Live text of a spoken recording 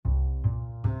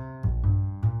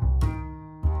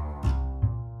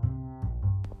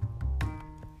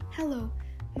Hello,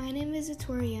 my name is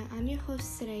Victoria. I'm your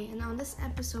host today, and on this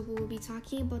episode we will be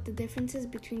talking about the differences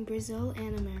between Brazil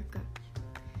and America.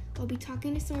 I'll be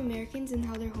talking to some Americans and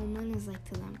how their homeland is like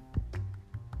to them.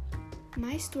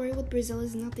 My story with Brazil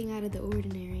is nothing out of the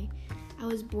ordinary. I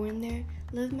was born there,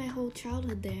 lived my whole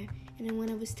childhood there, and then when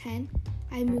I was 10,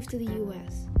 I moved to the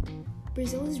US.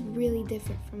 Brazil is really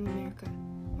different from America.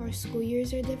 Our school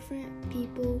years are different,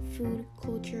 people, food,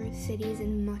 culture, cities,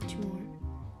 and much more.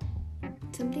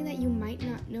 Something that you might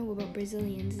not know about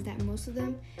Brazilians is that most of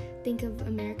them think of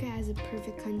America as a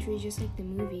perfect country just like the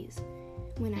movies.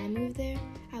 When I moved there,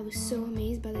 I was so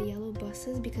amazed by the yellow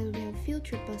buses because we have field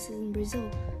trip buses in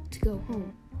Brazil to go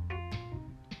home.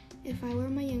 If I were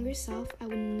my younger self, I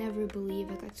would never believe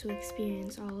I got to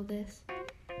experience all of this.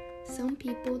 Some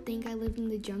people think I lived in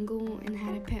the jungle and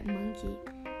had a pet monkey,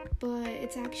 but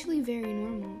it's actually very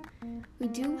normal. We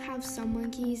do have some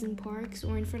monkeys in parks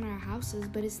or in front of our houses,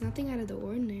 but it's nothing out of the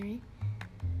ordinary.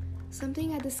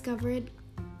 Something I discovered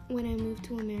when I moved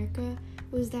to America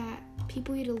was that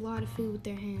people eat a lot of food with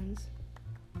their hands.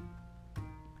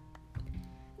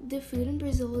 The food in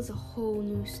Brazil is a whole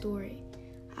new story.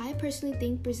 I personally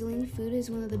think Brazilian food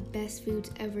is one of the best foods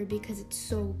ever because it's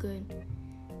so good.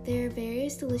 There are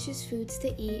various delicious foods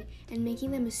to eat, and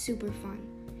making them is super fun.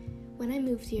 When I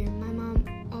moved here, my mom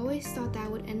always thought that I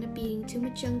would end up eating too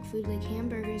much junk food like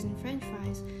hamburgers and french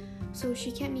fries, so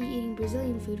she kept me eating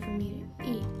Brazilian food for me to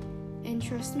eat. And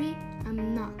trust me,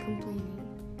 I'm not complaining.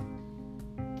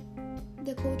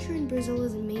 The culture in Brazil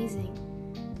is amazing.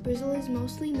 Brazil is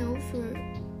mostly known for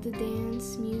the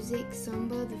dance, music,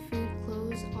 samba, the food,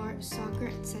 clothes, art, soccer,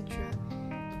 etc.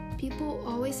 People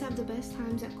always have the best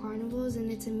times at carnivals, and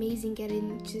it's amazing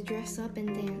getting to dress up and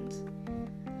dance.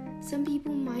 Some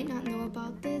people might not know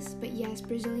about this, but yes,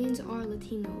 Brazilians are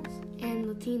Latinos and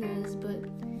Latinas, but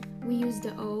we use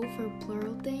the O for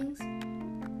plural things.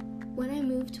 When I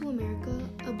moved to America,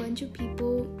 a bunch of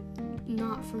people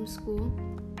not from school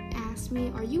asked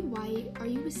me, "Are you white? Are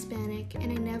you Hispanic?"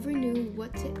 And I never knew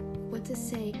what to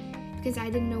say because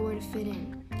I didn't know where to fit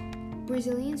in.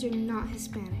 Brazilians are not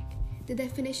Hispanic. The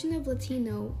definition of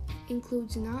Latino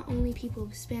includes not only people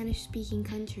of Spanish-speaking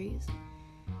countries.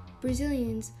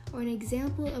 Brazilians are an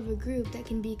example of a group that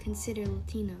can be considered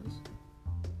Latinos.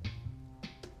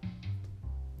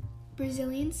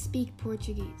 Brazilians speak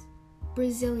Portuguese.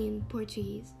 Brazilian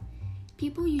Portuguese.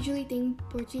 People usually think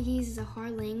Portuguese is a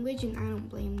hard language, and I don't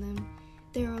blame them.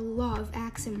 There are a lot of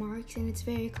accent marks, and it's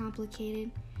very complicated.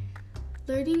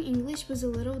 Learning English was a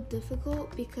little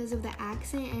difficult because of the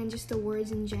accent and just the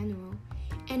words in general.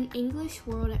 An English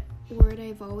word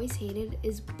I've always hated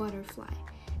is butterfly.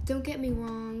 Don't get me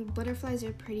wrong, butterflies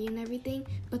are pretty and everything,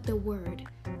 but the word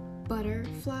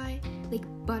butterfly, like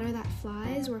butter that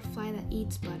flies or fly that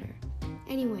eats butter.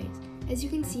 Anyways, as you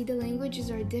can see, the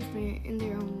languages are different in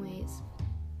their own ways.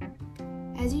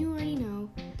 As you already know,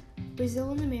 Brazil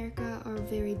and America are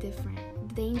very different.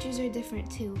 The dangers are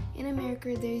different too. In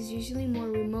America, there's usually more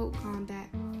remote combat,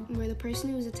 where the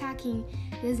person who is attacking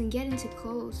doesn't get into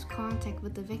close contact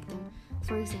with the victim,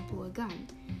 for example, a gun.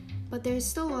 But there's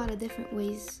still a lot of different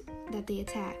ways that they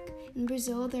attack. In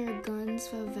Brazil, there are guns,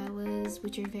 favelas,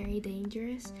 which are very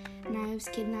dangerous, knives,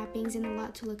 kidnappings, and a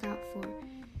lot to look out for.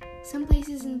 Some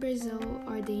places in Brazil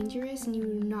are dangerous, and you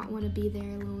do not want to be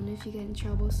there alone if you get in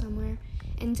trouble somewhere.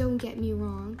 And don't get me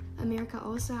wrong, America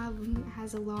also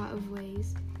has a lot of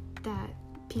ways that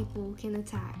people can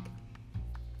attack.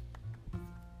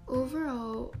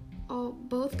 Overall,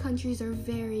 both countries are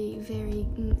very, very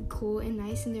cool and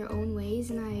nice in their own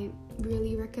ways, and I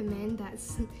really recommend that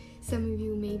some of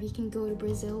you maybe can go to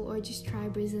Brazil or just try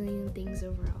Brazilian things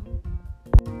overall.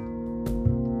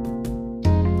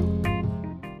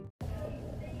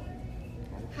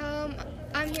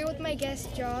 I'm here with my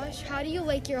guest Josh. How do you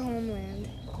like your homeland?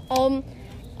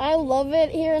 I love it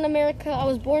here in America. I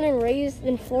was born and raised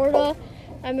in Florida.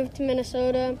 I moved to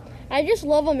Minnesota. I just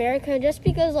love America just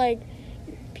because,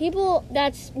 people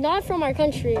that's not from our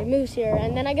country moves here,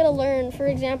 and then I get to learn. For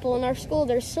example, in our school,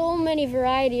 there's so many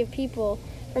variety of people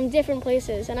from different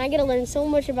places, and I get to learn so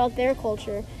much about their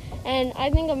culture. And I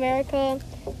think America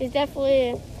is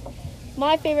definitely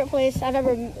my favorite place I've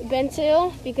ever been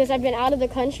to because I've been out of the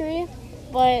country.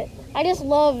 But I just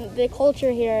love the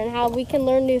culture here and how we can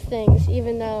learn new things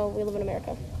even though we live in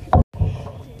America.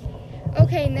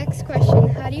 Okay, next question.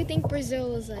 How do you think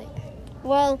Brazil is like?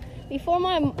 Well, before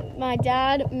my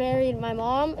dad married my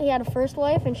mom, he had a first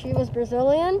wife and she was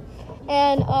Brazilian.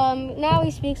 And now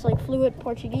he speaks fluent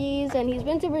Portuguese, and he's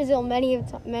been to Brazil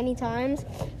many times.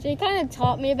 So he kind of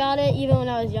taught me about it even when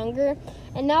I was younger.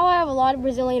 And now I have a lot of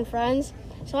Brazilian friends.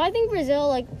 So I think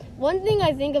Brazil, one thing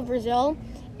I think of Brazil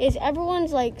is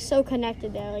everyone's like so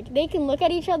connected there. Like they can look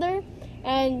at each other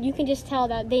and you can just tell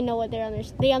that they know what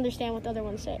they understand what the other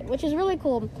ones say, which is really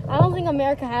cool. I don't think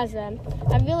America has that.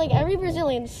 I feel like every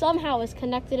Brazilian somehow is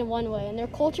connected in one way, and their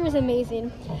culture is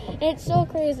amazing. And it's so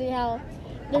crazy how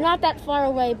they're not that far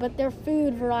away, but their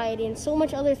food variety and so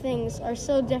much other things are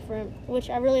so different,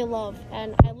 which I really love.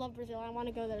 And I love Brazil. I want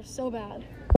to go there so bad.